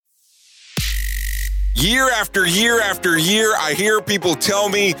Year after year after year, I hear people tell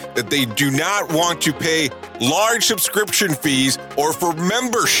me that they do not want to pay large subscription fees or for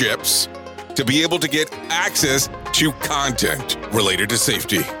memberships to be able to get access to content related to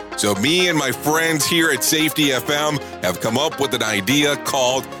safety. So me and my friends here at Safety FM have come up with an idea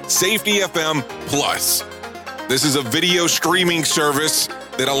called Safety FM Plus. This is a video streaming service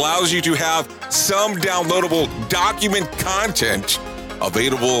that allows you to have some downloadable document content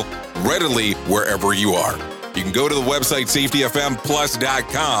available readily wherever you are. You can go to the website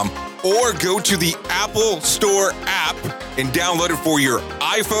safetyfmplus.com or go to the Apple Store app and download it for your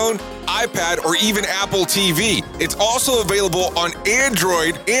iPhone, iPad, or even Apple TV. It's also available on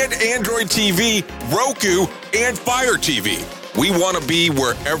Android and Android TV, Roku, and Fire TV. We want to be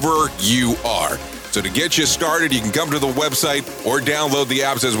wherever you are. So to get you started, you can come to the website or download the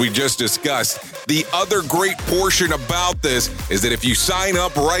apps as we just discussed. The other great portion about this is that if you sign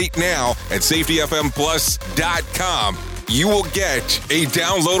up right now at safetyfmplus.com, you will get a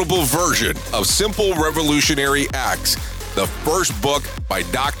downloadable version of Simple Revolutionary Acts, the first book by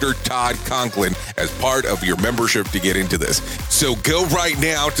Dr. Todd Conklin, as part of your membership to get into this. So go right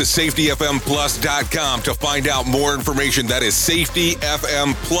now to safetyfmplus.com to find out more information. That is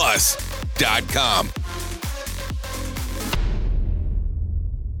safetyfmplus.com.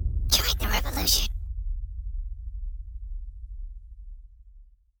 Join the revolution.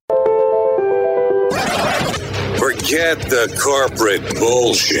 Forget the corporate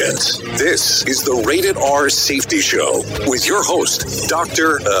bullshit. This is the Rated R Safety Show with your host,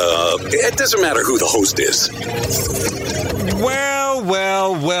 Dr. It doesn't matter who the host is.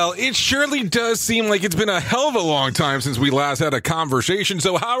 Well, it surely does seem like it's been a hell of a long time since we last had a conversation.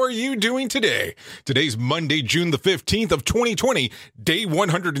 So how are you doing today? Today's Monday, June the 15th of 2020, day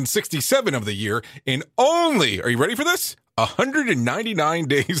 167 of the year, and only, are you ready for this? 199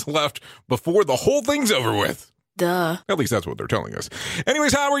 days left before the whole thing's over with. Duh. At least that's what they're telling us.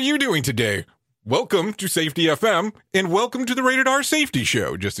 Anyways, how are you doing today? Welcome to Safety FM, and welcome to the Rated R Safety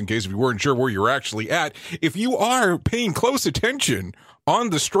Show. Just in case if you weren't sure where you're actually at, if you are paying close attention on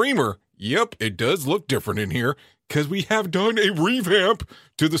the streamer, yep, it does look different in here because we have done a revamp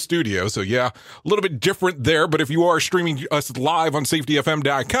to the studio. So yeah, a little bit different there, but if you are streaming us live on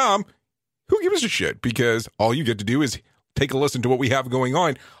safetyfm.com, who gives a shit? Because all you get to do is take a listen to what we have going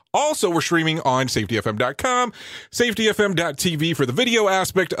on. Also, we're streaming on safetyfm.com, safetyfm.tv for the video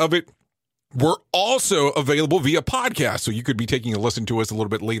aspect of it. We're also available via podcast, so you could be taking a listen to us a little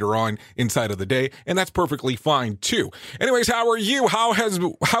bit later on inside of the day, and that's perfectly fine too. Anyways, how are you? How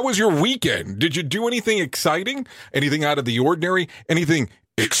was your weekend? Did you do anything exciting? Anything out of the ordinary? Anything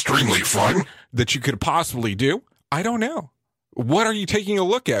extremely fun that you could possibly do? I don't know. What are you taking a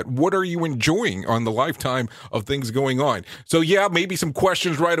look at? What are you enjoying on the lifetime of things going on? So yeah, maybe some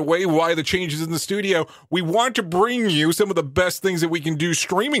questions right away. Why the changes in the studio? We want to bring you some of the best things that we can do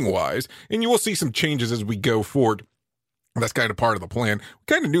streaming wise, and you will see some changes as we go forward. That's kind of part of the plan. We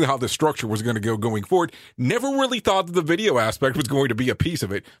kind of knew how the structure was going to go going forward. Never really thought that the video aspect was going to be a piece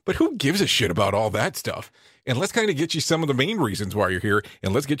of it, but who gives a shit about all that stuff? And let's kind of get you some of the main reasons why you're here,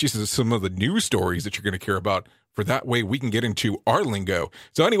 and let's get you some of the news stories that you're going to care about, for that way we can get into our lingo.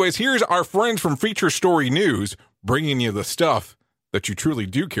 So anyways, here's our friends from Feature Story News bringing you the stuff that you truly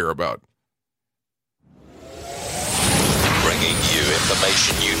do care about. Bringing you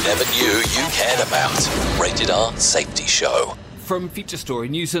information you never knew you cared about. Rated R Safety Show. From Feature Story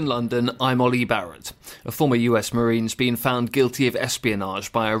News in London, I'm Ollie Barrett. A former US Marine's been found guilty of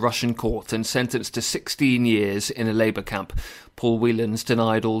espionage by a Russian court and sentenced to 16 years in a labour camp. Paul Whelans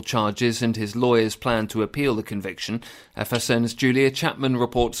denied all charges and his lawyers plan to appeal the conviction. FSN's Julia Chapman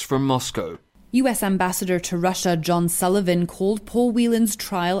reports from Moscow. US Ambassador to Russia John Sullivan called Paul Whelan's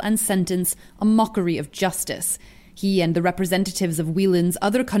trial and sentence a mockery of justice. He and the representatives of Whelan's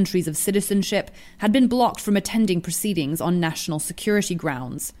other countries of citizenship had been blocked from attending proceedings on national security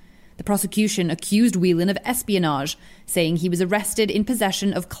grounds. The prosecution accused Whelan of espionage, saying he was arrested in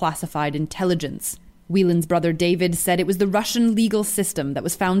possession of classified intelligence. Whelan's brother David said it was the Russian legal system that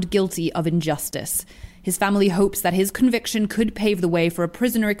was found guilty of injustice. His family hopes that his conviction could pave the way for a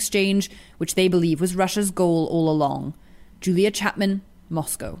prisoner exchange, which they believe was Russia's goal all along. Julia Chapman,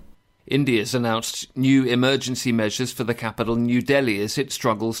 Moscow. India's announced new emergency measures for the capital New Delhi as it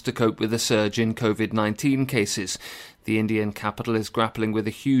struggles to cope with a surge in COVID-19 cases. The Indian capital is grappling with a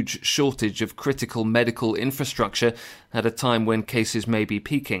huge shortage of critical medical infrastructure at a time when cases may be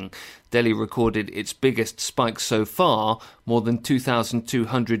peaking. Delhi recorded its biggest spike so far, more than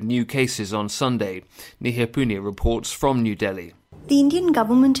 2,200 new cases on Sunday. Nihir Punia reports from New Delhi. The Indian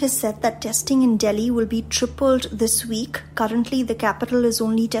government has said that testing in Delhi will be tripled this week. Currently, the capital is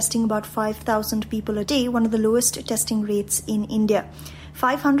only testing about 5,000 people a day, one of the lowest testing rates in India.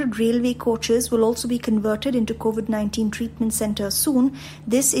 500 railway coaches will also be converted into COVID-19 treatment centres soon.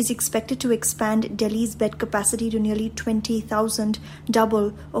 This is expected to expand Delhi's bed capacity to nearly 20,000,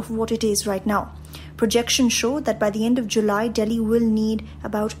 double of what it is right now. Projections show that by the end of July, Delhi will need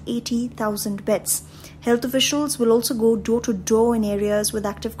about 80,000 beds. Health officials will also go door to door in areas with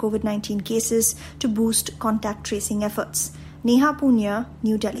active COVID-19 cases to boost contact tracing efforts. Neha Punya,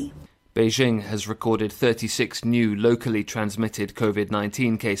 New Delhi. Beijing has recorded 36 new locally transmitted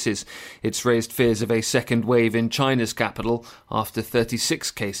COVID-19 cases. It's raised fears of a second wave in China's capital after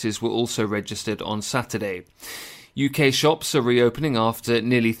 36 cases were also registered on Saturday. UK shops are reopening after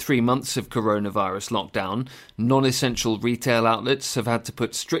nearly 3 months of coronavirus lockdown. Non-essential retail outlets have had to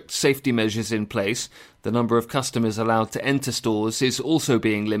put strict safety measures in place. The number of customers allowed to enter stores is also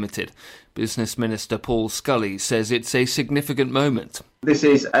being limited. Business Minister Paul Scully says it's a significant moment. This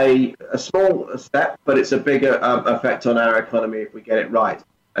is a small step, but it's a bigger effect on our economy if we get it right.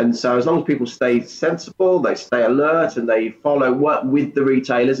 And so as long as people stay sensible, they stay alert, and they work with the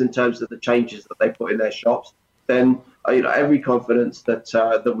retailers in terms of the changes that they put in their shops, then every confidence that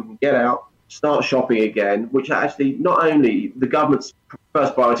we can get out, start shopping again, which actually not only the government's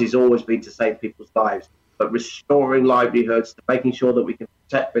first priority has always been to save people's lives, but restoring livelihoods, making sure that we can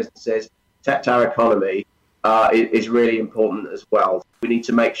protect businesses, protect our economy is really important as well. We need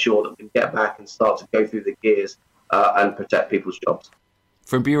to make sure that we can get back and start to go through the gears and protect people's jobs.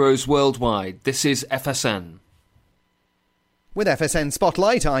 From bureaus worldwide, this is FSN. With FSN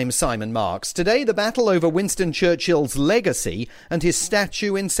Spotlight, I'm Simon Marks. Today, the battle over Winston Churchill's legacy and his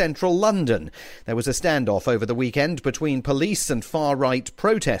statue in central London. There was a standoff over the weekend between police and far-right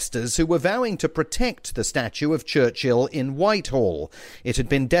protesters who were vowing to protect the statue of Churchill in Whitehall. It had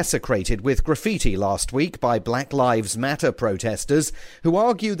been desecrated with graffiti last week by Black Lives Matter protesters who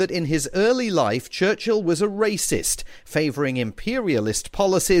argue that in his early life, Churchill was a racist, favouring imperialist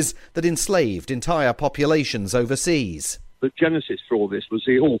policies that enslaved entire populations overseas. The genesis for all this was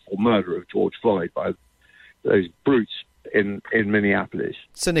the awful murder of George Floyd by those brutes in Minneapolis.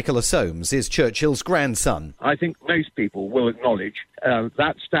 Sir Nicholas Soames is Churchill's grandson. I think most people will acknowledge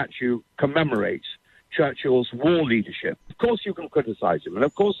that statue commemorates Churchill's war leadership. Of course you can criticise him, and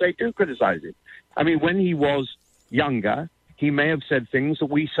of course they do criticise him. I mean, when he was younger, he may have said things that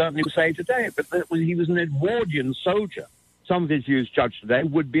we certainly would say today, but he was an Edwardian soldier. Some of his views judged today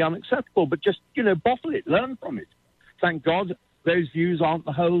would be unacceptable, but just, bottle it, learn from it. Thank God those views aren't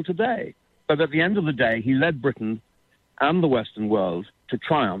the whole today. But at the end of the day, he led Britain and the Western world to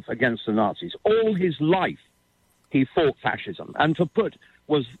triumph against the Nazis. All his life, he fought fascism. And to put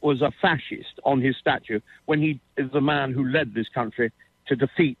was a fascist on his statue when he is the man who led this country to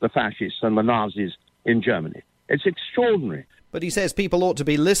defeat the fascists and the Nazis in Germany. It's extraordinary. But he says people ought to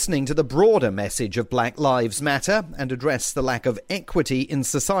be listening to the broader message of Black Lives Matter and address the lack of equity in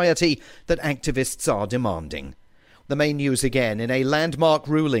society that activists are demanding. The main news again. In a landmark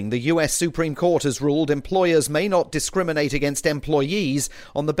ruling, the US Supreme Court has ruled employers may not discriminate against employees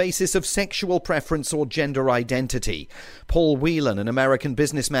on the basis of sexual preference or gender identity. Paul Whelan, an American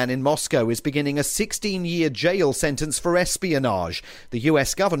businessman in Moscow, is beginning a 16-year jail sentence for espionage. The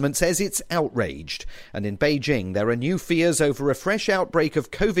US government says it's outraged. And in Beijing, there are new fears over a fresh outbreak of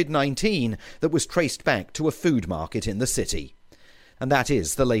COVID-19 that was traced back to a food market in the city. And that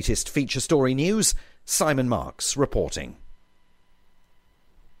is the latest feature story news. Simon Marks reporting.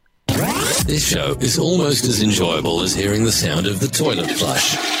 This show is almost as enjoyable as hearing the sound of the toilet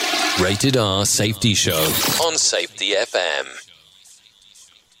flush. Rated R Safety Show on Safety FM.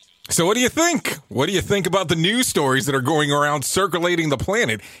 So what do you think? What do you think about the news stories that are going around circulating the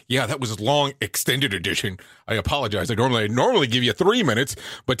planet? Yeah, that was a long extended edition. I apologize. I normally give you 3 minutes,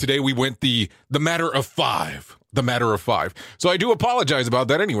 but today we went the matter of 5. The matter of 5. So I do apologize about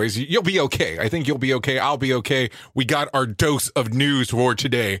that anyways. You'll be okay. I think you'll be okay. I'll be okay. We got our dose of news for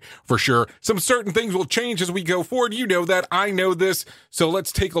today, for sure. Some certain things will change as we go forward. You know that. I know this. So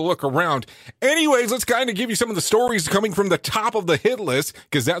let's take a look around. Anyways, let's kind of give you some of the stories coming from the top of the hit list,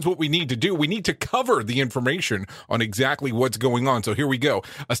 because that's what we need to do. We need to cover the information on exactly what's going on. So here we go.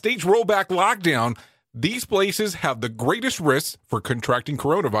 A state's rollback lockdown. These places have the greatest risks for contracting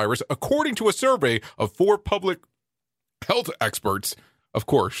coronavirus, according to a survey of 4 public health experts, of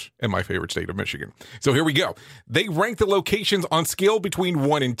course, in my favorite state of Michigan. So here we go. They rank the locations on scale between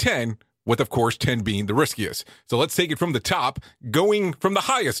 1 and 10, with, of course, 10 being the riskiest. So let's take it from the top, going from the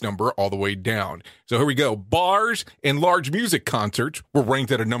highest number all the way down. So here we go. Bars and large music concerts were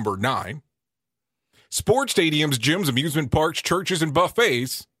ranked at a number 9. Sports stadiums, gyms, amusement parks, churches, and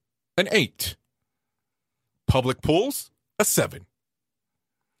buffets, an 8. Public pools, a 7.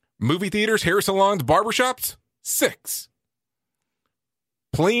 Movie theaters, hair salons, barbershops, 6.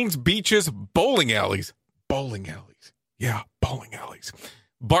 Plains, beaches, bowling alleys. Yeah, bowling alleys.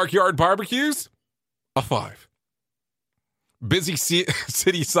 Backyard barbecues, a 5. Busy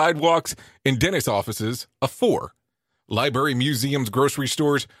city sidewalks and dentist offices, a 4. Library, museums, grocery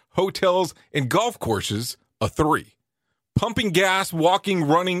stores, hotels, and golf courses, a 3. Pumping gas, walking,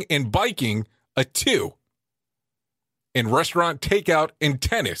 running, and biking, a 2. And restaurant, takeout, and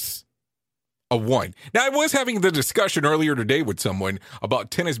tennis, a 1. Now, I was having the discussion earlier today with someone about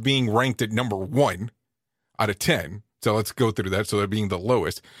tennis being ranked at number 1 out of 10. So let's go through that. So they're being the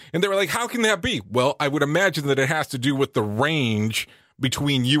lowest. And they were like, how can that be? Well, I would imagine that it has to do with the range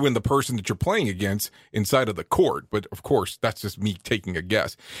between you and the person that you're playing against inside of the court. But of course, that's just me taking a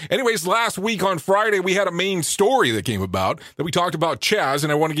guess. Anyways, last week on Friday, we had a main story that came about that we talked about Chaz,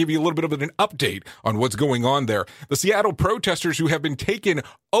 and I want to give you a little bit of an update on what's going on there. The Seattle protesters who have been taken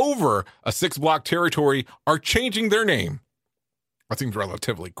over a 6-block territory are changing their name. That seems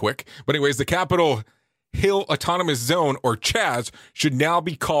relatively quick. But anyways, the Capitol Hill Autonomous Zone, or Chaz, should now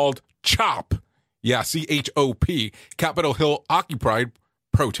be called CHOP. Yeah, CHOP, Capitol Hill Occupied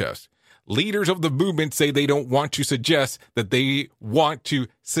Protest. Leaders of the movement say they don't want to suggest that they want to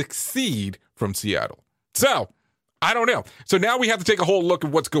secede from Seattle. So, I don't know. So now we have to take a whole look at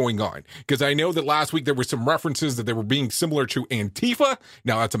what's going on, because I know that last week there were some references that they were being similar to Antifa.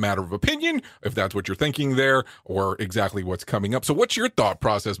 Now that's a matter of opinion, if that's what you're thinking there, or exactly what's coming up. So what's your thought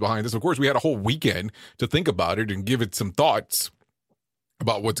process behind this? Of course, we had a whole weekend to think about it and give it some thoughts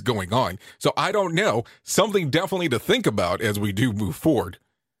about what's going on. So I don't know. Something definitely to think about as we do move forward.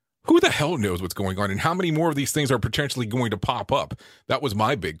 Who the hell knows what's going on, and how many more of these things are potentially going to pop up? That was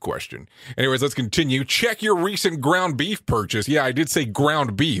my big question. Anyways, let's continue. Check your recent ground beef purchase. Yeah, I did say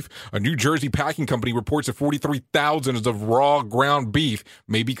ground beef. A New Jersey packing company reports that 43,000 of raw ground beef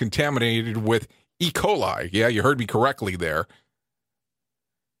may be contaminated with E. coli. Yeah, you heard me correctly there.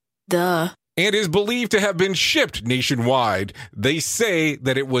 Duh. And is believed to have been shipped nationwide. They say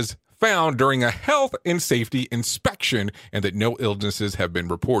that it was found during a health and safety inspection and that no illnesses have been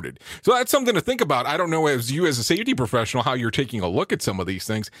reported. So that's something to think about. I don't know, as you as a safety professional, how you're taking a look at some of these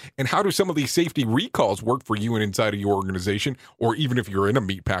things, and how do some of these safety recalls work for you and inside of your organization, or even if you're in a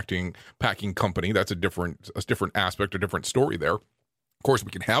meat packing company. That's a different aspect, a different story there. Of course,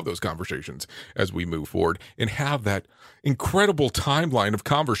 we can have those conversations as we move forward and have that incredible timeline of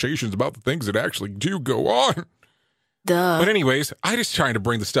conversations about the things that actually do go on. Duh. But anyways, I just trying to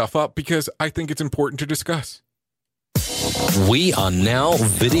bring the stuff up because I think it's important to discuss. We are now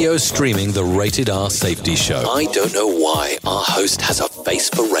video streaming the Rated R Safety Show. I don't know why our host has a face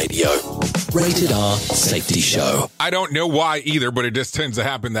for radio. Rated R Safety Show. I don't know why either, but it just tends to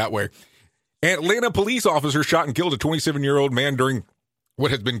happen that way. Atlanta police officer shot and killed a 27-year-old man during what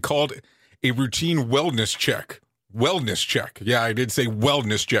has been called a routine wellness check. Wellness check. Yeah, I did say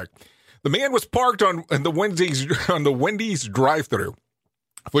wellness check. The man was parked on the Wendy's drive-thru.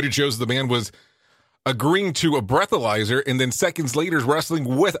 Footage shows the man was agreeing to a breathalyzer and then seconds later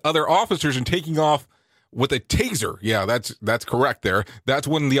wrestling with other officers and taking off with a taser. Yeah, that's correct there. That's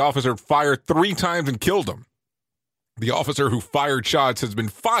when the officer fired 3 times and killed him. The officer who fired shots has been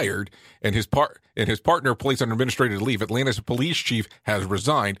fired, and his partner placed on administrative leave. Atlanta's police chief has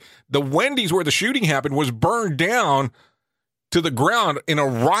resigned. The Wendy's where the shooting happened was burned down to the ground in a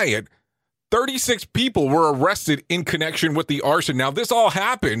riot. 36 people were arrested in connection with the arson. Now, this all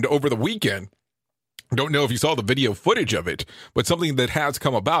happened over the weekend. Don't know if you saw the video footage of it, but something that has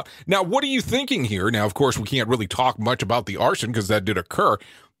come about. Now, what are you thinking here? Now, of course, we can't really talk much about the arson because that did occur.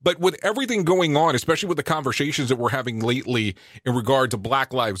 But with everything going on, especially with the conversations that we're having lately in regard to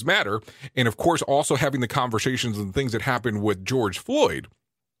Black Lives Matter, and of course, also having the conversations and things that happened with George Floyd,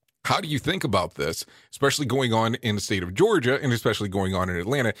 how do you think about this, especially going on in the state of Georgia and especially going on in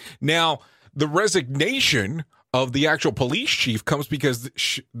Atlanta? Now, the resignation of the actual police chief comes because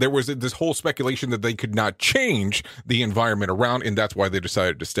there was this whole speculation that they could not change the environment around, and that's why they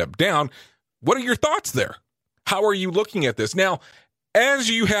decided to step down. What are your thoughts there? How are you looking at this? Now, as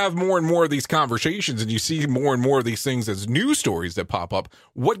you have more and more of these conversations and you see more and more of these things as news stories that pop up,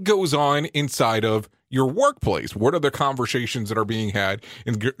 what goes on inside of your workplace? What are the conversations that are being had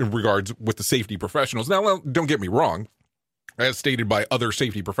in regards with the safety professionals? Now, don't get me wrong. As stated by other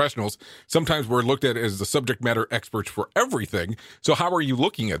safety professionals, sometimes we're looked at as the subject matter experts for everything. So how are you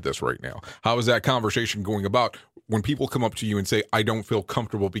looking at this right now? How is that conversation going about when people come up to you and say, I don't feel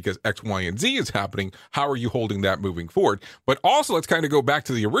comfortable because X, Y, and Z is happening? How are you holding that moving forward? But also, let's kind of go back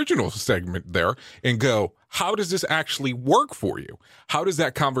to the original segment there and go, how does this actually work for you? How does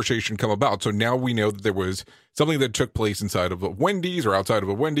that conversation come about? So now we know that there was something that took place inside of a Wendy's or outside of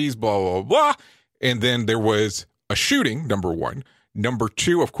a Wendy's, blah, blah, blah. And then there was a shooting, number one. Number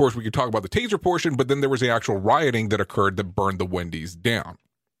two, of course, we could talk about the taser portion, but then there was the actual rioting that occurred that burned the Wendy's down.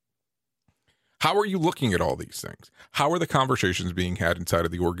 How are you looking at all these things? How are the conversations being had inside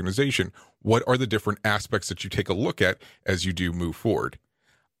of the organization? What are the different aspects that you take a look at as you do move forward?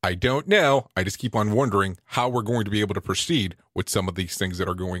 I don't know. I just keep on wondering how we're going to be able to proceed with some of these things that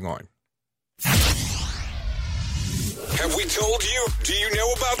are going on. Have we told you? Do you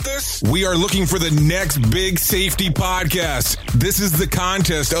know about this? We are looking for the next big safety podcast. This is the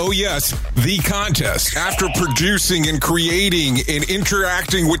contest. Oh, yes, the contest. After producing and creating and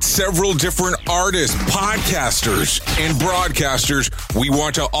interacting with several different artists, podcasters, and broadcasters, we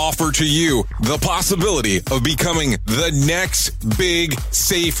want to offer to you the possibility of becoming the next big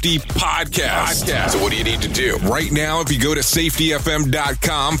safety podcast. So what do you need to do? Right now, if you go to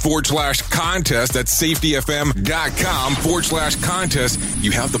safetyfm.com/contest, that's safetyfm.com/contest,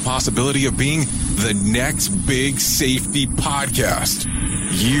 you have the possibility of being the next big safety podcast.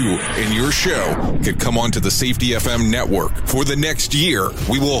 You and your show could come onto the Safety FM network. For the next year,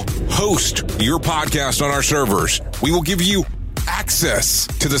 we will host your podcast on our servers. We will give you access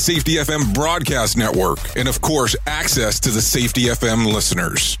to the Safety FM broadcast network, and of course, access to the Safety FM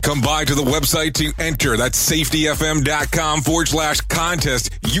listeners. Come by to the website to enter. That's safetyfm.com/contest.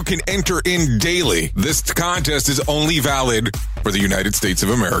 You can enter in daily. This contest is only valid for the United States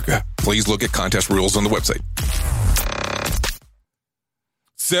of America. Please look at contest rules on the website.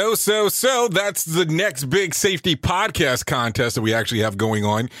 So, that's the next big safety podcast contest that we actually have going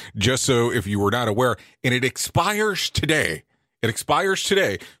on, just so if you were not aware, and it expires today. It expires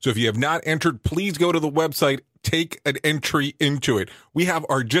today. So if you have not entered, please go to the website, take an entry into it. We have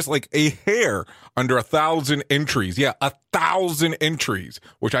just like a hair under 1,000 entries. Yeah, 1,000 entries,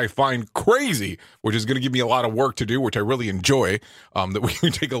 which I find crazy, which is going to give me a lot of work to do, which I really enjoy, that we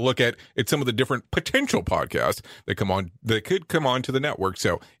can take a look at some of the different potential podcasts that could come on to the network.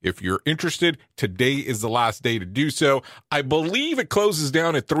 So if you're interested, today is the last day to do so. I believe it closes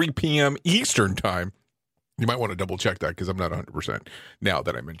down at 3 p.m. Eastern time. You might want to double check that because I'm not 100% now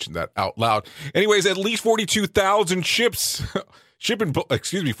that I mentioned that out loud. Anyways, at least 42,000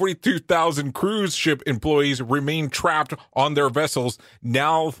 42,000 cruise ship employees remain trapped on their vessels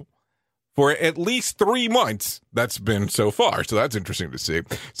now for at least 3 months. That's been so far. So that's interesting to see.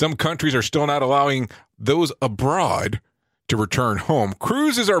 Some countries are still not allowing those abroad to return home.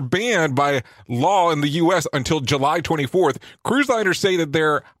 Cruises are banned by law in the U.S. until July 24th. Cruise liners say that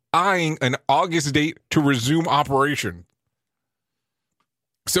they're eyeing an August date to resume operation.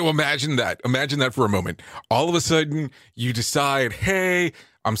 So imagine that. Imagine that for a moment. All of a sudden, you decide, hey,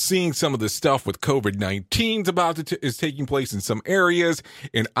 I'm seeing some of this stuff with COVID-19 is taking place in some areas,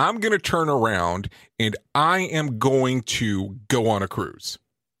 and I'm going to turn around and I am going to go on a cruise.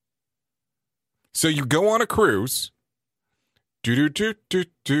 So you go on a cruise,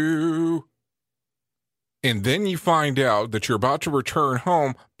 and then you find out that you're about to return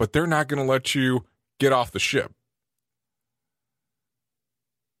home, but they're not going to let you get off the ship.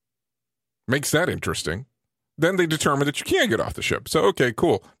 Makes that interesting. Then they determine that you can't get off the ship. So, okay,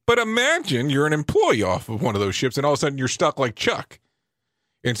 cool. But imagine you're an employee off of one of those ships, and all of a sudden you're stuck like Chuck.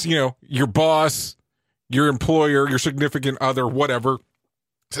 It's, your boss, your employer, your significant other, whatever,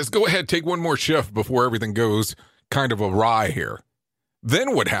 says, go ahead, take one more shift before everything goes kind of awry here.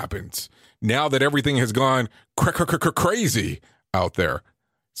 Then what happens? Now that everything has gone crazy out there.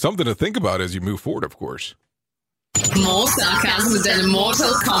 Something to think about as you move forward, of course. More sarcasm than a Mortal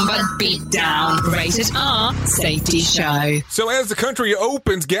Kombat beatdown. Rated R Safety Show. So as the country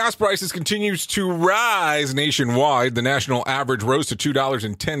opens, gas prices continues to rise nationwide. The national average rose to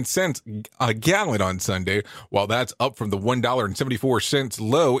 $2.10 a gallon on Sunday. While that's up from the $1.74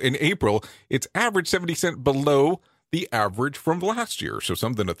 low in April, it's averaged 70 cents below the average from last year. So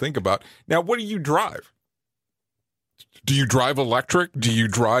something to think about. Now, what do you drive? Do you drive electric? Do you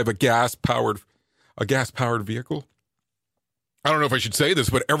drive a gas-powered vehicle? I don't know if I should say this,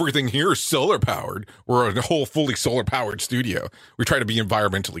 but everything here is solar-powered. We're a whole fully solar-powered studio. We try to be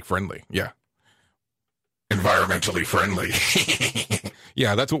environmentally friendly. Yeah. environmentally friendly.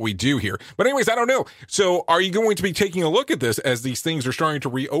 Yeah, that's what we do here. But anyways, I don't know. So are you going to be taking a look at this as these things are starting to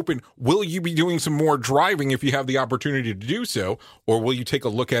reopen? Will you be doing some more driving if you have the opportunity to do so? Or will you take a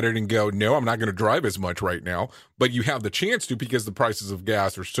look at it and go, no, I'm not going to drive as much right now, but you have the chance to because the prices of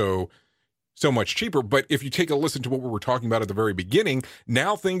gas are so much cheaper. But if you take a listen to what we were talking about at the very beginning,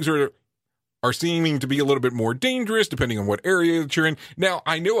 now things are seeming to be a little bit more dangerous depending on what area that you're in. Now,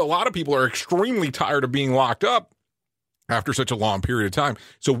 I know a lot of people are extremely tired of being locked up after such a long period of time.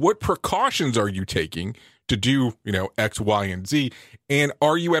 So what precautions are you taking to do, X, Y, and Z? And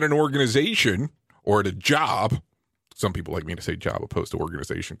are you at an organization or at a job? Some people like me to say job opposed to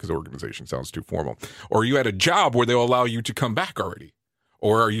organization because organization sounds too formal. Or are you at a job where they'll allow you to come back already?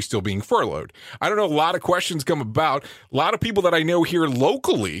 Or are you still being furloughed? I don't know. A lot of questions come about. A lot of people that I know here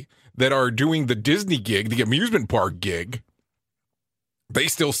locally that are doing the Disney gig, the amusement park gig, they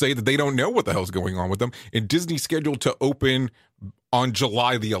still say that they don't know what the hell's going on with them. And Disney's scheduled to open on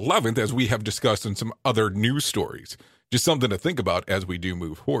July the 11th, as we have discussed in some other news stories. Just something to think about as we do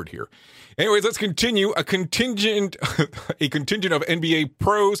move forward here. Anyways, let's continue. A contingent of NBA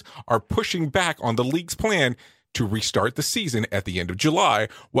pros are pushing back on the league's plan to restart the season at the end of July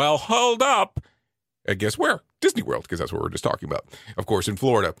while held up at guess where? Disney World, because that's what we're just talking about. Of course, in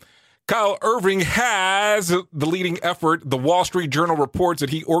Florida. Kyle Irving has the leading effort. The Wall Street Journal reports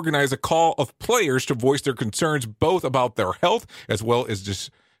that he organized a call of players to voice their concerns both about their health as well as just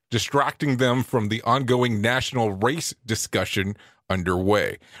distracting them from the ongoing national race discussion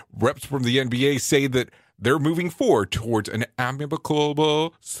underway. Reps from the NBA say that they're moving forward towards an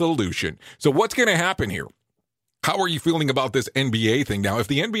amicable solution. So what's going to happen here? How are you feeling about this NBA thing now? If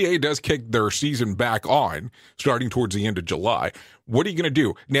the NBA does kick their season back on, starting towards the end of July, what are you going to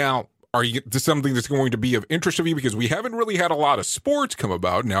do? Now, are you this something that's going to be of interest to you? Because we haven't really had a lot of sports come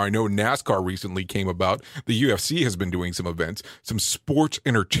about. Now, I know NASCAR recently came about. The UFC has been doing some events, some sports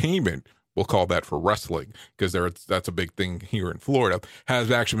entertainment. We'll call that for wrestling because that's a big thing here in Florida,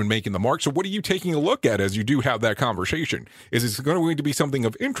 has actually been making the mark. So what are you taking a look at as you do have that conversation? Is this going to be something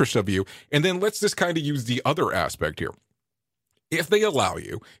of interest of you? And then let's just kind of use the other aspect here. If they allow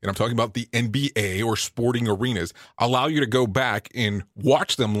you, and I'm talking about the NBA or sporting arenas, allow you to go back and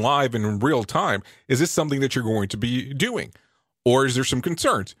watch them live and in real time, is this something that you're going to be doing? Or is there some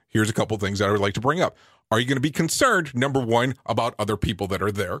concerns? Here's a couple things that I would like to bring up. Are you going to be concerned, number one, about other people that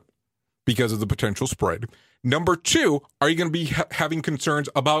are there because of the potential spread? Number two, are you going to be having concerns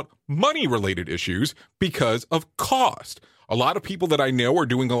about money-related issues because of cost? A lot of people that I know are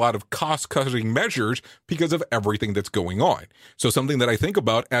doing a lot of cost-cutting measures because of everything that's going on. So something that I think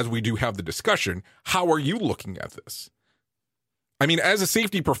about as we do have the discussion, how are you looking at this? I mean, as a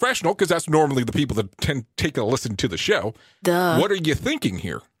safety professional, because that's normally the people that tend to take a listen to the show, what are you thinking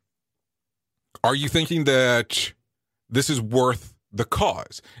here? Are you thinking that this is worth the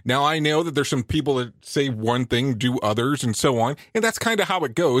cause? Now, I know that there's some people that say one thing, do others, and so on, and that's kind of how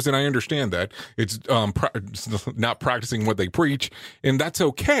it goes, and I understand that. It's not practicing what they preach, and that's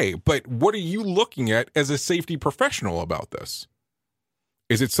okay, but what are you looking at as a safety professional about this?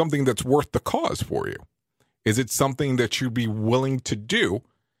 Is it something that's worth the cause for you? Is it something that you'd be willing to do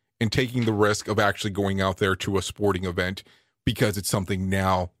in taking the risk of actually going out there to a sporting event because it's something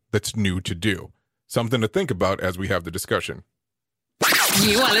now that's new to do? Something to think about as we have the discussion.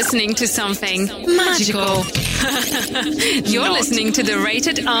 You are listening to something magical. You're listening to the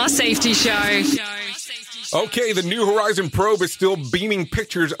Rated R Safety Show. Okay, the New Horizon probe is still beaming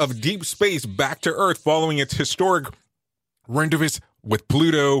pictures of deep space back to Earth following its historic rendezvous with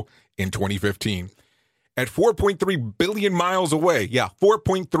Pluto in 2015. At 4.3 billion miles away,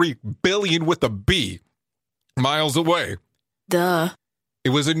 4.3 billion with a B miles away. Duh. It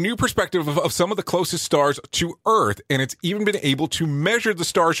was a new perspective of some of the closest stars to Earth, and it's even been able to measure the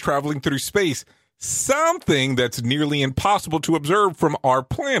stars traveling through space, something that's nearly impossible to observe from our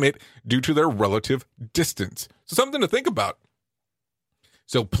planet due to their relative distance. So something to think about.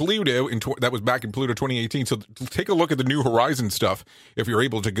 So Pluto, that was back in Pluto 2018. So take a look at the New Horizon stuff if you're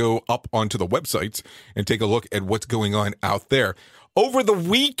able to go up onto the websites and take a look at what's going on out there. Over the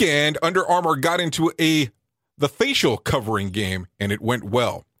weekend, Under Armour got into the facial covering game, and it went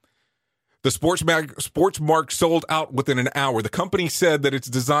well. The sports mark sold out within an hour. The company said that it's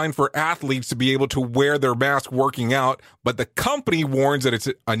designed for athletes to be able to wear their mask working out, but the company warns that it's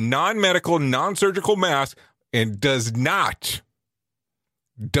a non-medical, non-surgical mask and does not.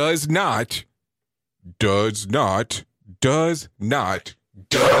 Did I say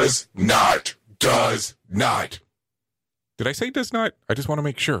does not? I just want to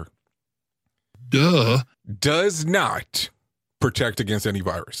make sure. Does not protect against any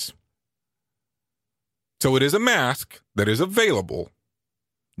virus. So it is a mask that is available,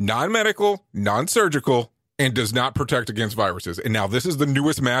 non-medical, non-surgical, and does not protect against viruses. And now this is the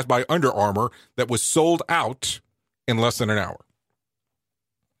newest mask by Under Armour that was sold out in less than an hour.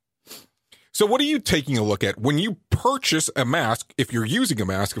 So what are you taking a look at when you purchase a mask? If you're using a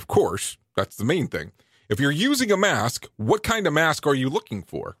mask, of course, that's the main thing. If you're using a mask, what kind of mask are you looking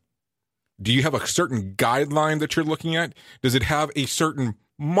for? Do you have a certain guideline that you're looking at? Does it have a certain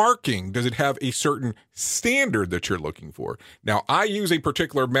marking? Does it have a certain standard that you're looking for? Now, I use a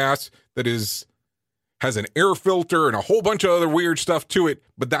particular mask that has an air filter and a whole bunch of other weird stuff to it,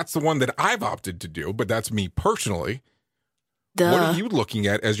 but that's the one that I've opted to do, but that's me personally. What are you looking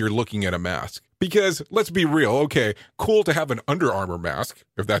at as you're looking at a mask? Because let's be real, okay, cool to have an Under Armour mask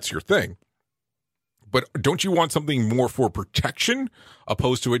if that's your thing. But don't you want something more for protection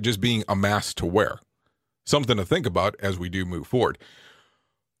opposed to it just being a mask to wear? Something to think about as we do move forward.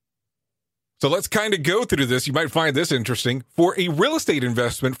 So let's kind of go through this. You might find this interesting. For a real estate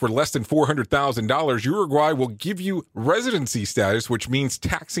investment for less than $400,000, Uruguay will give you residency status, which means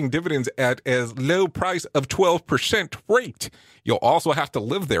taxing dividends at a low price of 12% rate. You'll also have to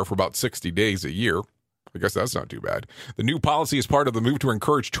live there for about 60 days a year. I guess that's not too bad. The new policy is part of the move to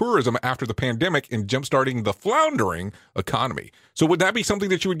encourage tourism after the pandemic and jumpstarting the floundering economy. So would that be something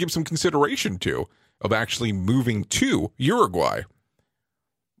that you would give some consideration to, of actually moving to Uruguay?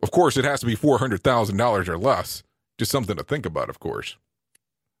 Of course, it has to be $400,000 or less. Just something to think about, of course.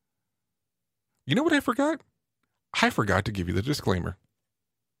 You know what I forgot? I forgot to give you the disclaimer.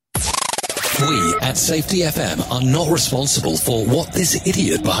 We at Safety FM are not responsible for what this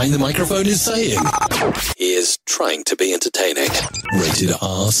idiot behind the microphone is saying. He is trying to be entertaining. Rated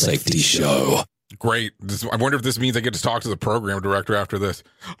R Safety Show. Great. I wonder if this means I get to talk to the program director after this.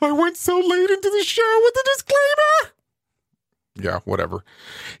 I went so late into the show with the disclaimer. Yeah, whatever.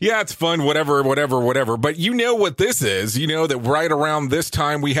 Yeah, it's fun, whatever. But you know what this is. You know that right around this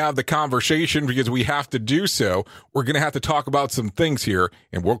time we have the conversation because we have to do so. We're going to have to talk about some things here,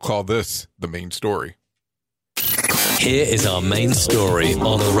 and we'll call this the main story. Here is our main story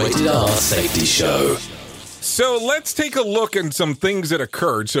on the Rated R Safety Show. So let's take a look at some things that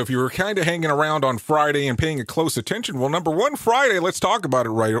occurred. So if you were kind of hanging around on Friday and paying a close attention, well, number one, Friday, let's talk about it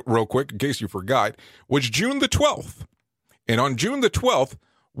real quick in case you forgot, was June the 12th. And on June the 12th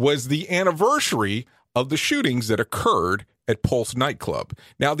was the anniversary of the shootings that occurred at Pulse nightclub.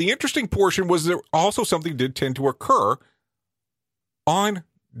 Now, the interesting portion was there also something did tend to occur on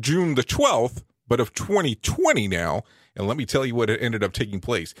June the 12th, but of 2020 now. And let me tell you what ended up taking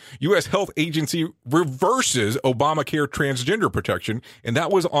place. U.S. Health Agency reverses Obamacare transgender protection, and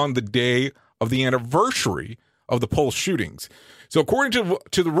that was on the day of the anniversary of the Pulse shootings. So according to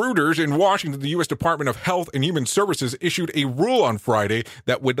the Reuters in Washington, the U.S. Department of Health and Human Services issued a rule on Friday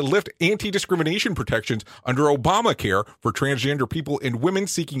that would lift anti-discrimination protections under Obamacare for transgender people and women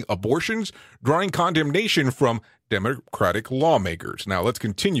seeking abortions, drawing condemnation from Democratic lawmakers. Now let's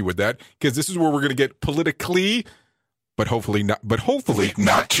continue with that because this is where we're going to get politically, but hopefully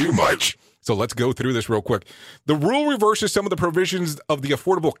not too much. So let's go through this real quick. The rule reverses some of the provisions of the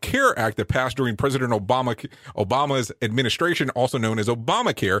Affordable Care Act that passed during President Obama's administration, also known as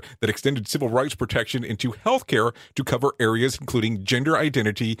Obamacare, that extended civil rights protection into health care to cover areas including gender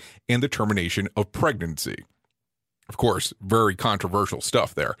identity and the termination of pregnancy. Of course, very controversial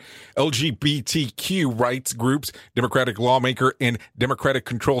stuff there. LGBTQ rights groups, Democratic lawmaker, and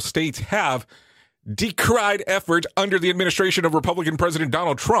Democratic-controlled states have decried efforts under the administration of Republican President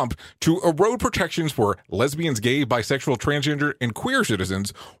Donald Trump to erode protections for lesbians, gay, bisexual, transgender, and queer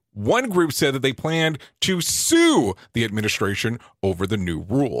citizens. One group said that they planned to sue the administration over the new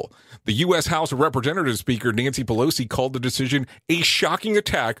rule. The U.S. House of Representatives Speaker Nancy Pelosi called the decision a shocking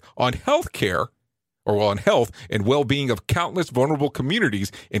attack on health and well-being of countless vulnerable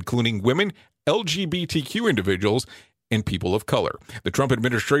communities, including women, LGBTQ individuals, and people of color. The Trump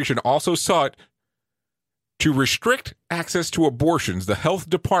administration also sought to restrict access to abortions. The Health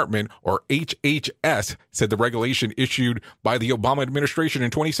Department, or HHS, said the regulation issued by the Obama administration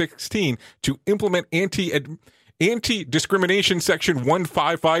in 2016 to implement anti-discrimination section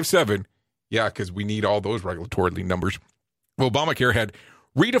 1557. Yeah, because we need all those regulatory numbers. Obamacare had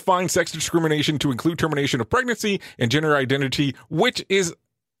redefined sex discrimination to include termination of pregnancy and gender identity, which is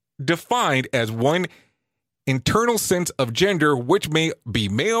defined as one internal sense of gender, which may be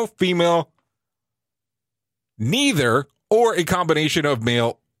male, female, neither, or a combination of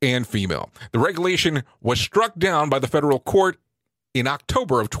male and female. The regulation was struck down by the federal court in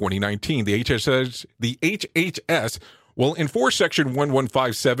October of 2019. The HHS will enforce Section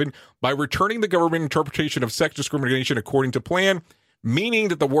 1157 by returning the government interpretation of sex discrimination according to plan, meaning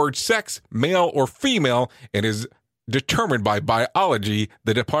that the word sex, male or female, and is determined by biology,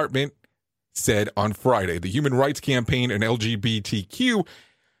 the department said on Friday. The Human Rights Campaign and LGBTQ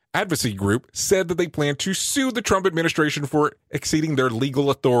advocacy group said that they plan to sue the Trump administration for exceeding their legal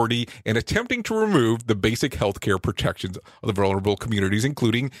authority and attempting to remove the basic health care protections of the vulnerable communities,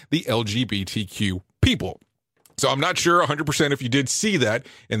 including the LGBTQ people. So I'm not sure 100% if you did see that,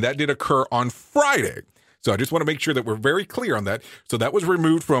 and that did occur on Friday. So I just want to make sure that we're very clear on that. So that was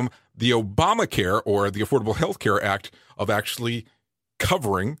removed from the Obamacare or the Affordable Health Care Act of actually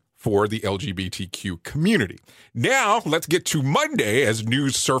covering for the LGBTQ community. Now, let's get to Monday as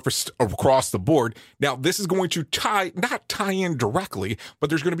news surfaced across the board. Now, this is going to not tie in directly, but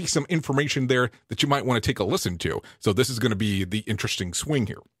there's going to be some information there that you might want to take a listen to. So this is going to be the interesting swing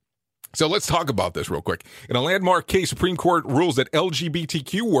here. So let's talk about this real quick. In a landmark case, Supreme Court rules that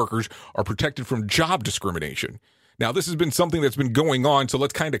LGBTQ workers are protected from job discrimination. Now, this has been something that's been going on, so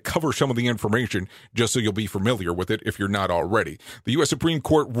let's kind of cover some of the information just so you'll be familiar with it if you're not already. The U.S. Supreme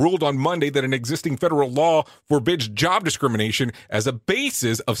Court ruled on Monday that an existing federal law forbids job discrimination as a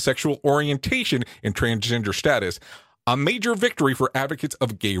basis of sexual orientation and transgender status, a major victory for advocates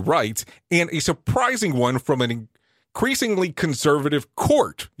of gay rights, and a surprising one from an increasingly conservative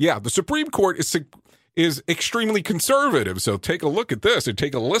court. Yeah, the Supreme Court is extremely conservative. So take a look at this and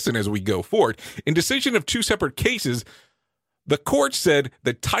take a listen as we go forward. In decision of two separate cases, the court said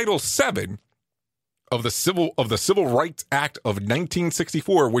that Title VII of the Civil Rights Act of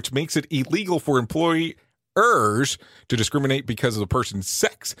 1964, which makes it illegal for employers to discriminate because of the person's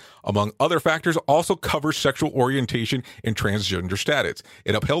sex, among other factors, also covers sexual orientation and transgender status.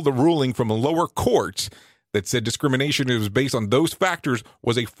 It upheld the ruling from the lower courts that said discrimination is based on those factors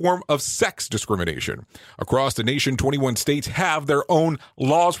was a form of sex discrimination. Across the nation, 21 states have their own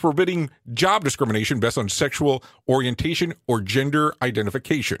laws forbidding job discrimination based on sexual orientation or gender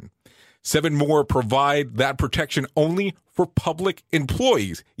identification. 7 more provide that protection only for public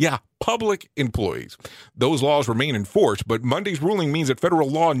employees. Yeah, public employees. Those laws remain in force, but Monday's ruling means that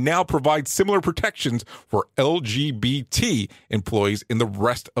federal law now provides similar protections for LGBT employees in the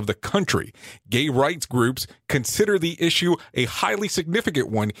rest of the country. Gay rights groups consider the issue a highly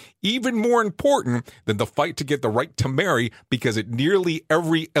significant one, even more important than the fight to get the right to marry, because nearly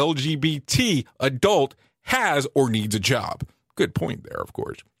every LGBT adult has or needs a job. Good point there, of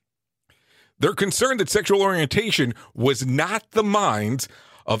course. They're concerned that sexual orientation was not the minds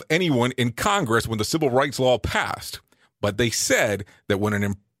of anyone in Congress when the civil rights law passed. But they said that when an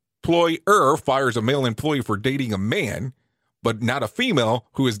employer fires a male employee for dating a man, but not a female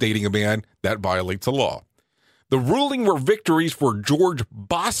who is dating a man, that violates the law. The ruling were victories for George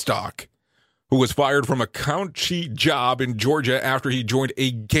Bostock, who was fired from a county job in Georgia after he joined a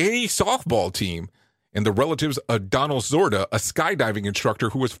gay softball team, and the relatives of Donald Zorda, a skydiving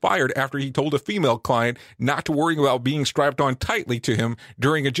instructor who was fired after he told a female client not to worry about being strapped on tightly to him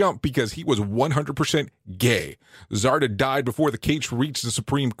during a jump because he was 100% gay. Zorda died before the case reached the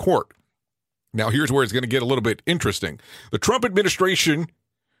Supreme Court. Now, here's where it's going to get a little bit interesting. The Trump administration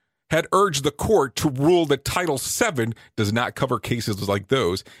had urged the court to rule that Title VII does not cover cases like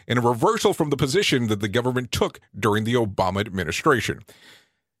those, in a reversal from the position that the government took during the Obama administration.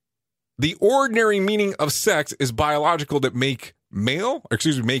 The ordinary meaning of sex is biologically male or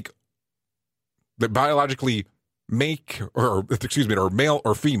male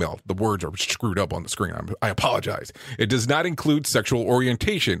or female. The words are screwed up on the screen. I apologize. It does not include sexual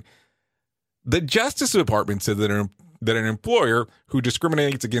orientation. The Justice Department said that an employer who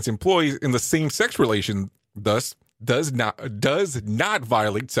discriminates against employees in the same sex relation thus does not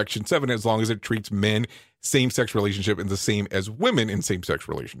violate Section 7 as long as it treats men same-sex relationship and the same as women in same-sex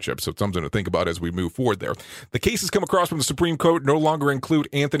relationships. So it's something to think about as we move forward there. The cases come across from the Supreme Court no longer include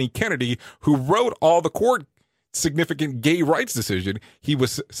Anthony Kennedy, who wrote all the court significant gay rights decision. He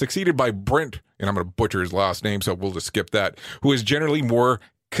was succeeded by Brent, and I'm going to butcher his last name, so we'll just skip that, who is generally more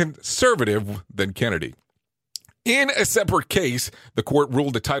conservative than Kennedy. In a separate case, the court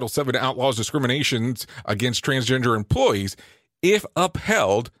ruled that Title VII outlaws discriminations against transgender employees. If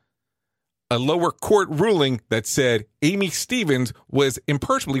upheld, a lower court ruling that said Amy Stevens was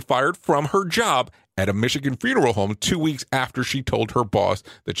impersonally fired from her job at a Michigan funeral home 2 weeks after she told her boss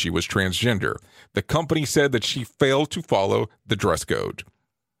that she was transgender. The company said that she failed to follow the dress code.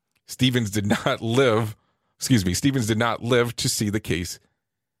 Stevens did not live to see the case.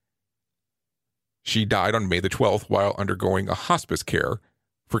 She died on May the 12th while undergoing a hospice care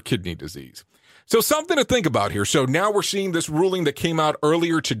for kidney disease. So something to think about here. So now we're seeing this ruling that came out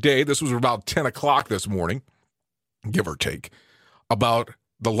earlier today. This was about 10 o'clock this morning, give or take, about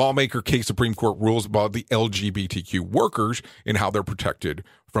the lawmaker case Supreme Court rules about the LGBTQ workers and how they're protected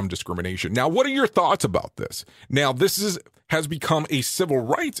from discrimination. Now, what are your thoughts about this? Now, this has become a civil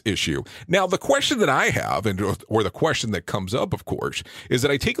rights issue. Now, the question that I have, or the question that comes up, of course, is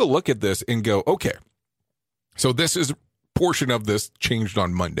that I take a look at this and go, okay, so this is portion of this changed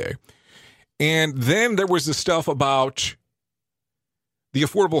on Monday. And then there was the stuff about the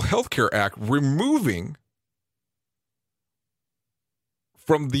Affordable Health Care Act removing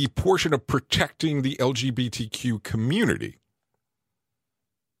from the portion of protecting the LGBTQ community.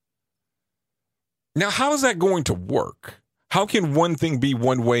 Now, how is that going to work? How can one thing be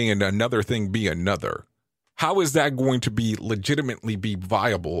one way and another thing be another? How is that going to be legitimately be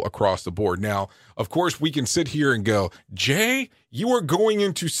viable across the board? Now, of course, we can sit here and go, Jay, you are going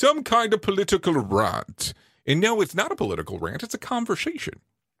into some kind of political rant. And no, it's not a political rant. It's a conversation.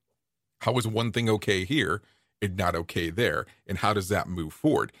 How is one thing okay here and not okay there? And how does that move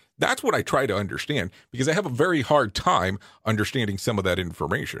forward? That's what I try to understand, because I have a very hard time understanding some of that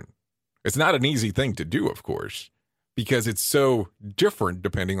information. It's not an easy thing to do, of course, because it's so different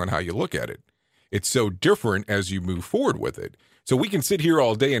depending on how you look at it. It's so different as you move forward with it. So we can sit here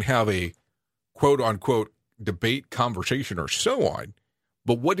all day and have a quote unquote debate, conversation, or so on.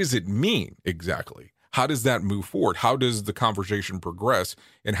 But what does it mean exactly? How does that move forward? How does the conversation progress?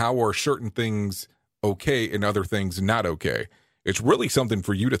 And how are certain things okay and other things not okay? It's really something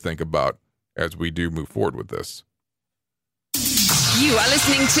for you to think about as we do move forward with this. You are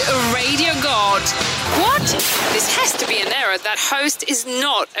listening to a radio god. What? This has to be an error. That host is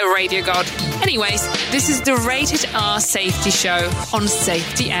not a radio god. Anyways, this is the Rated R Safety Show on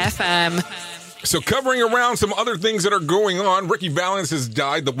Safety FM. So covering around some other things that are going on, Ricky Valens has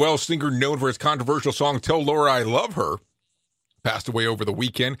died. The Welsh singer known for his controversial song, Tell Laura I Love Her, passed away over the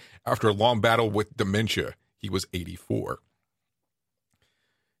weekend after a long battle with dementia. He was 84.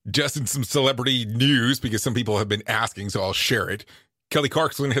 Just in some celebrity news, because some people have been asking, so I'll share it. Kelly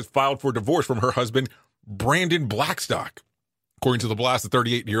Clarkson has filed for divorce from her husband, Brandon Blackstock. According to The Blast, the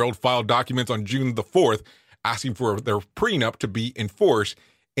 38-year-old filed documents on June the 4th asking for their prenup to be enforced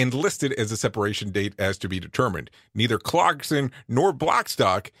and listed as a separation date as to be determined. Neither Clarkson nor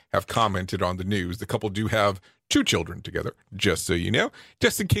Blackstock have commented on the news. The couple do have 2 children together, just so you know,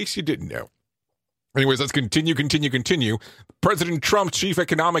 just in case you didn't know. Anyways, let's continue. President Trump's chief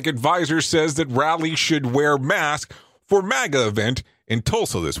economic advisor says that rallies should wear masks for MAGA event in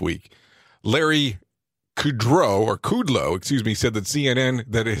Tulsa this week. Larry Kudlow, said that CNN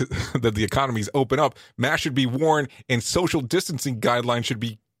that the economy's open up, masks should be worn and social distancing guidelines should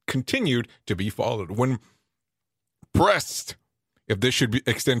be continued to be followed. When pressed if this should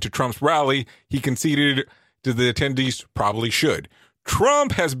extend to Trump's rally, he conceded to the attendees probably should.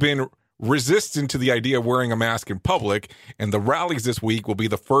 Trump has been resistant to the idea of wearing a mask in public, and the rallies this week will be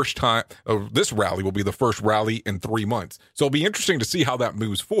the first time. This rally will be the first rally in 3 months. So it'll be interesting to see how that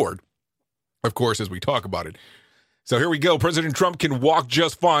moves forward, of course, as we talk about it. So here we go. President Trump can walk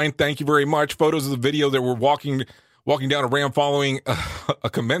just fine. Thank you very much. Photos of the video that were walking down a ramp following a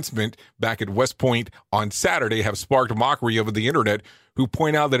commencement back at West Point on Saturday have sparked mockery over the internet, who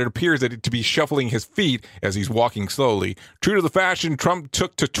point out that it appears that to be shuffling his feet as he's walking slowly. True to the fashion, Trump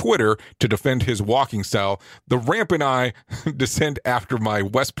took to Twitter to defend his walking style. The ramp and I descent after my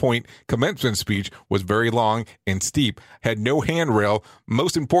West Point commencement speech was very long and steep, had no handrail.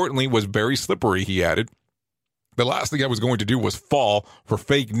 Most importantly, was very slippery, he added. The last thing I was going to do was fall for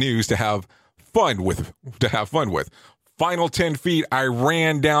fake news to have fun with. Final 10 feet, I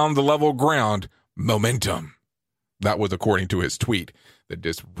ran down the level ground. Momentum. That was according to his tweet that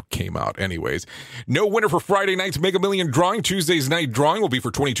just came out anyways. No winner for Friday night's Mega Million drawing. Tuesday's night drawing will be for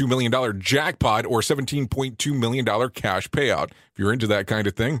 $22 million jackpot or $17.2 million cash payout. If you're into that kind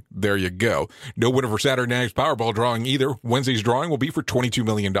of thing, there you go. No winner for Saturday night's Powerball drawing either. Wednesday's drawing will be for $22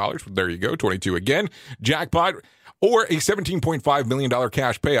 million. There you go, 22 again. Jackpot or a $17.5 million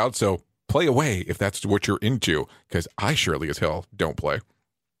cash payout. So play away if that's what you're into, because I surely as hell don't play.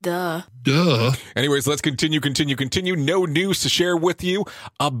 Duh. Anyways, let's continue. No news to share with you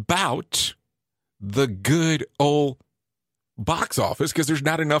about the good old box office, because there's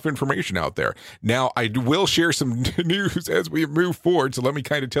not enough information out there. Now, I will share some news as we move forward, so let me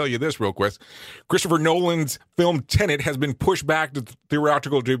kind of tell you this real quick. Christopher Nolan's film Tenet has been pushed back to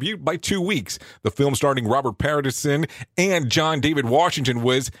theatrical debut by 2 weeks. The film starring Robert Pattinson and John David Washington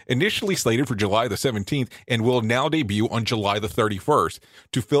was initially slated for July the 17th and will now debut on July the 31st.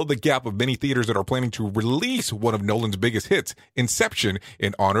 To fill the gap of many theaters that are planning to release one of Nolan's biggest hits, Inception,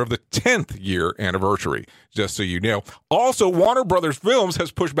 in honor of the 10th year anniversary. Just so you know. Also, Warner Brothers Films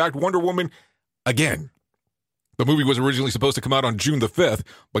has pushed back Wonder Woman again. The movie was originally supposed to come out on June the 5th,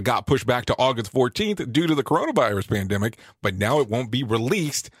 but got pushed back to August 14th due to the coronavirus pandemic, but now it won't be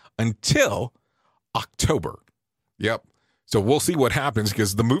released until October. Yep. So we'll see what happens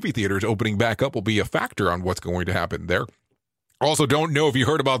because the movie theaters opening back up will be a factor on what's going to happen there. Also, don't know if you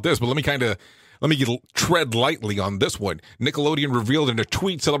heard about this, but let me tread lightly on this one. Nickelodeon revealed in a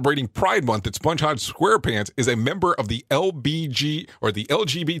tweet celebrating Pride Month that SpongeBob SquarePants is a member of the LBG or the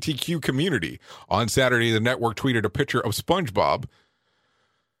LGBTQ community. On Saturday, the network tweeted a picture of SpongeBob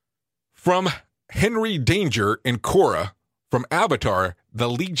from Henry Danger and Korra from Avatar, the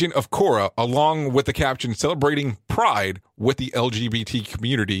Legion of Korra, along with the caption celebrating Pride with the LGBT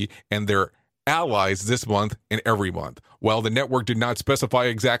community and their allies this month and every month. While the network did not specify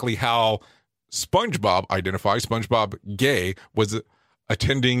exactly how SpongeBob identifies, SpongeBob Gay was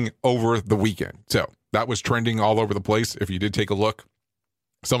attending over the weekend. So that was trending all over the place. If you did take a look,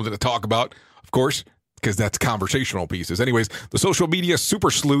 something to talk about, of course, because that's conversational pieces. Anyways, the social media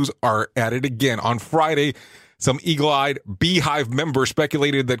super sleuths are at it again. On Friday, some eagle-eyed Beehive members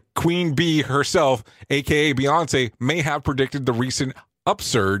speculated that Queen Bee herself, a.k.a. Beyonce, may have predicted the recent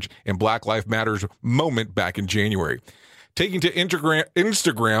upsurge in Black Lives Matter's moment back in January. Taking to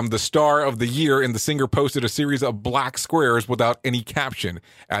Instagram, the star of the year and the singer posted a series of black squares without any caption.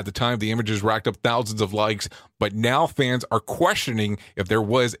 At the time, the images racked up thousands of likes, but now fans are questioning if there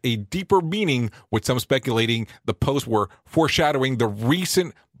was a deeper meaning, with some speculating the posts were foreshadowing the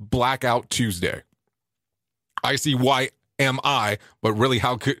recent Blackout Tuesday. I see why am I, but really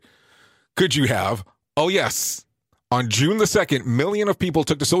how could you have? Oh yes, on June the 2nd, millions of people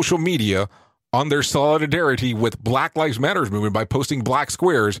took to social media on their solidarity with Black Lives Matter movement by posting black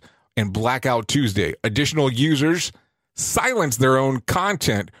squares and Blackout Tuesday. Additional users silenced their own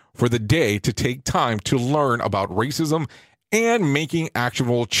content for the day to take time to learn about racism and making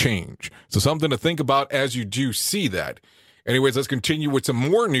actionable change. So something to think about as you do see that. Anyways, let's continue with some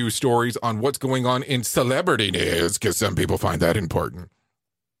more news stories on what's going on in celebrity news, because some people find that important.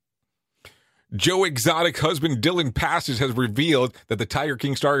 Joe Exotic husband Dylan Passage has revealed that the Tiger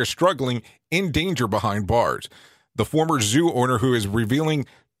King star is struggling in danger behind bars. The former zoo owner, who is revealing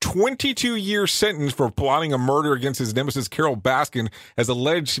 22-year sentence for plotting a murder against his nemesis Carol Baskin, has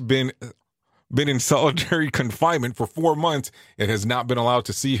alleged been in solitary confinement for 4 months and has not been allowed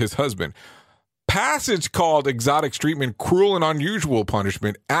to see his husband. Passage called Exotic's treatment cruel and unusual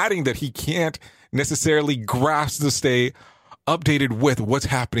punishment, adding that he can't necessarily grasp to stay updated with what's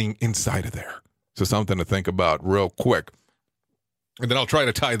happening inside of there. So something to think about real quick. And then I'll try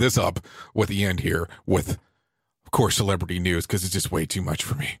to tie this up with the end here with, of course, celebrity news, because it's just way too much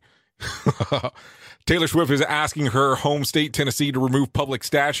for me. Taylor Swift is asking her home state, Tennessee, to remove public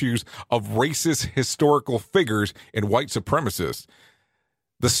statues of racist historical figures and white supremacists.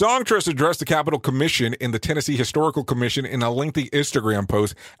 The songstress addressed the Capitol Commission and the Tennessee Historical Commission in a lengthy Instagram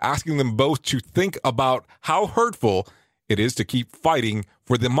post, asking them both to think about how hurtful it is to keep fighting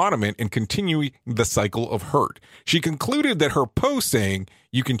for the monument and continuing the cycle of hurt. She concluded that her post saying,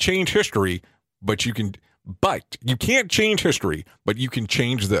 "You can change history, but you can't change history, but you can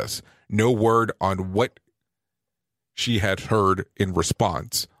change this." No word on what she had heard in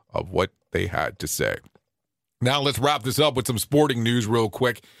response of what they had to say. Now let's wrap this up with some sporting news real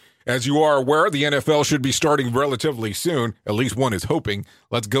quick. As you are aware, the NFL should be starting relatively soon. At least one is hoping.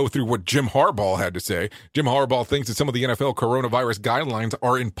 Let's go through what Jim Harbaugh had to say. Jim Harbaugh thinks that some of the NFL coronavirus guidelines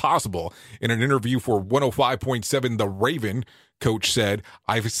are impossible. In an interview for 105.7 The Raven, coach said,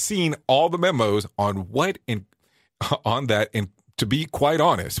 "I've seen all the memos on that, and to be quite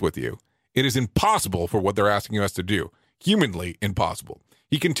honest with you, it is impossible for what they're asking us to do. Humanly impossible."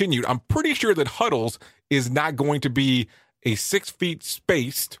 He continued, "I'm pretty sure that huddles is not going to be a 6 feet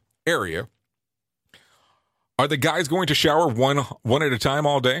spaced area. Are the guys going to shower one at a time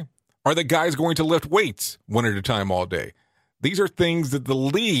all day? Are the guys going to lift weights one at a time all day?" These are things that the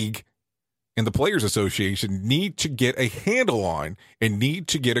league and the Players Association need to get a handle on and need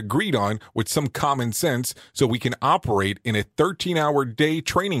to get agreed on with some common sense, so we can operate in a 13-hour day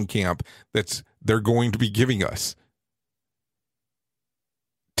training camp they're going to be giving us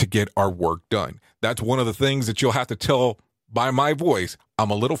to get our work done. That's one of the things that you'll have to tell by my voice.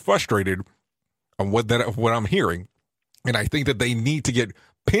 I'm a little frustrated on what I'm hearing, and I think that they need to get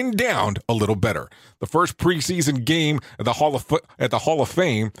pinned down a little better. The first preseason game at the Hall of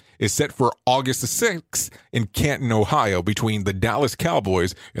Fame is set for August the 6th in Canton, Ohio, between the Dallas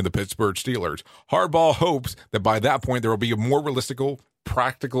Cowboys and the Pittsburgh Steelers. Harbaugh hopes that by that point there will be a more realistic,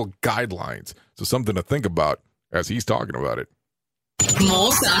 practical guidelines. So something to think about as he's talking about it.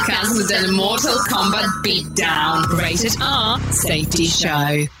 More sarcasm than a Mortal Kombat beatdown. Rated R Safety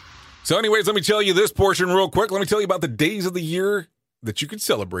Show. So anyways, let me tell you this portion real quick. Let me tell you about the days of the year that you could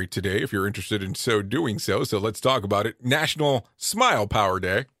celebrate today if you're interested in doing so. So let's talk about it. National Smile Power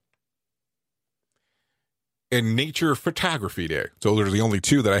Day and Nature Photography Day. So those are the only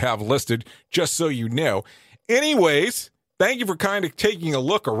two that I have listed, just so you know. Anyways, thank you for kind of taking a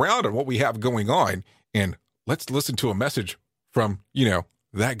look around at what we have going on. And let's listen to a message from,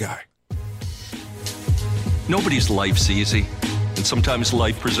 that guy. Nobody's life's easy. And sometimes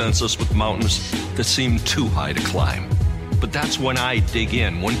life presents us with mountains that seem too high to climb. But that's when I dig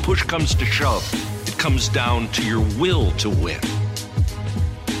in. When push comes to shove, it comes down to your will to win.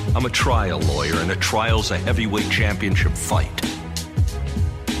 I'm a trial lawyer, and a trial's a heavyweight championship fight.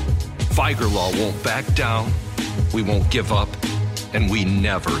 Figer Law won't back down, we won't give up, and we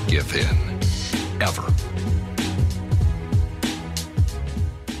never give in. Ever.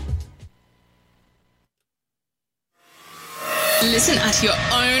 Listen at your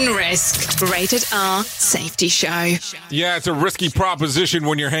own risk. Rated R Safety Show. Yeah, it's a risky proposition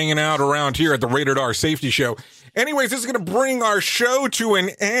when you're hanging out around here at the Rated R Safety Show. Anyways, this is going to bring our show to an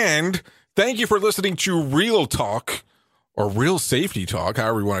end. Thank you for listening to Real Talk, or Real Safety Talk,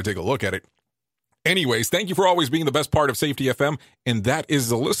 however you want to take a look at it. Anyways, thank you for always being the best part of Safety FM, and that is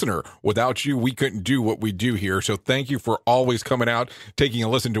the listener. Without you, we couldn't do what we do here, so thank you for always coming out, taking a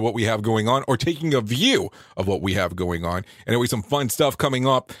listen to what we have going on, or taking a view of what we have going on. Anyway, some fun stuff coming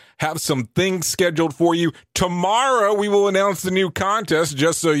up. Have some things scheduled for you. Tomorrow, we will announce the new contest,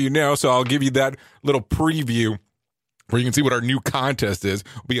 just so you know, so I'll give you that little preview where you can see what our new contest is.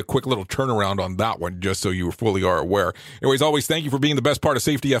 It'll be a quick little turnaround on that one, just so you fully are aware. Anyways, always thank you for being the best part of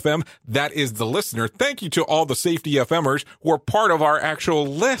Safety FM. That is the listener. Thank you to all the Safety FMers who are part of our actual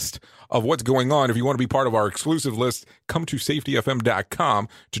list of what's going on. If you want to be part of our exclusive list, come to safetyfm.com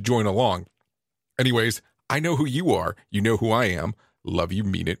to join along. Anyways, I know who you are. You know who I am. Love you,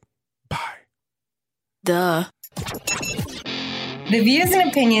 mean it. Bye. Duh. The views and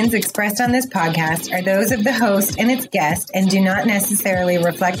opinions expressed on this podcast are those of the host and its guest and do not necessarily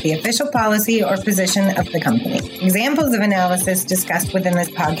reflect the official policy or position of the company. Examples of analysis discussed within this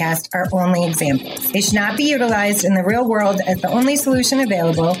podcast are only examples. They should not be utilized in the real world as the only solution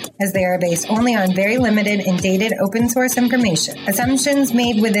available, as they are based only on very limited and dated open source information. Assumptions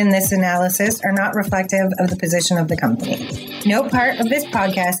made within this analysis are not reflective of the position of the company. No part of this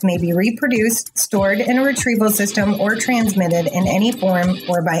podcast may be reproduced, stored in a retrieval system, or transmitted in any form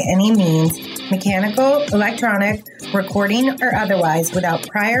or by any means, mechanical, electronic, recording, or otherwise, without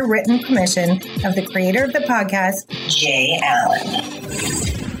prior written permission of the creator of the podcast, Jay Allen.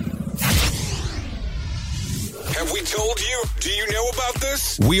 Have we told you? Do you know about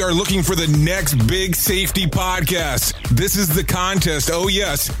this? We are looking for the next big safety podcast. This is the contest. Oh,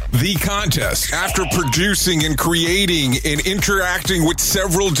 yes, the contest. After producing and creating and interacting with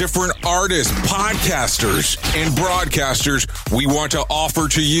several different artists, podcasters, and broadcasters, we want to offer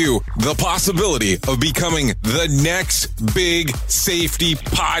to you the possibility of becoming the next big safety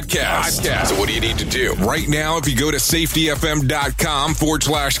podcast. So what do you need to do? Right now, if you go to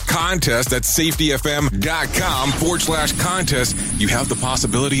safetyfm.com/contest, that's safetyfm.com/contest, you have the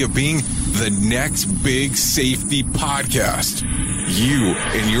possibility of being the next big safety podcast. You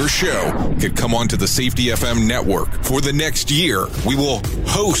and your show could come onto the Safety FM network. For the next year, we will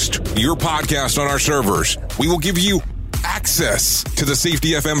host your podcast on our servers. We will give you access to the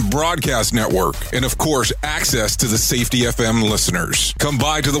Safety FM broadcast network, and of course, access to the Safety FM listeners. Come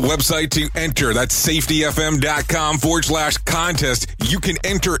by to the website to enter. That's safetyfm.com/contest. You can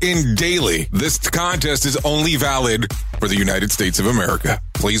enter in daily. This contest is only valid for the United States of America.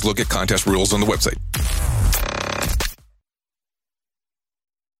 Please look at contest rules on the website.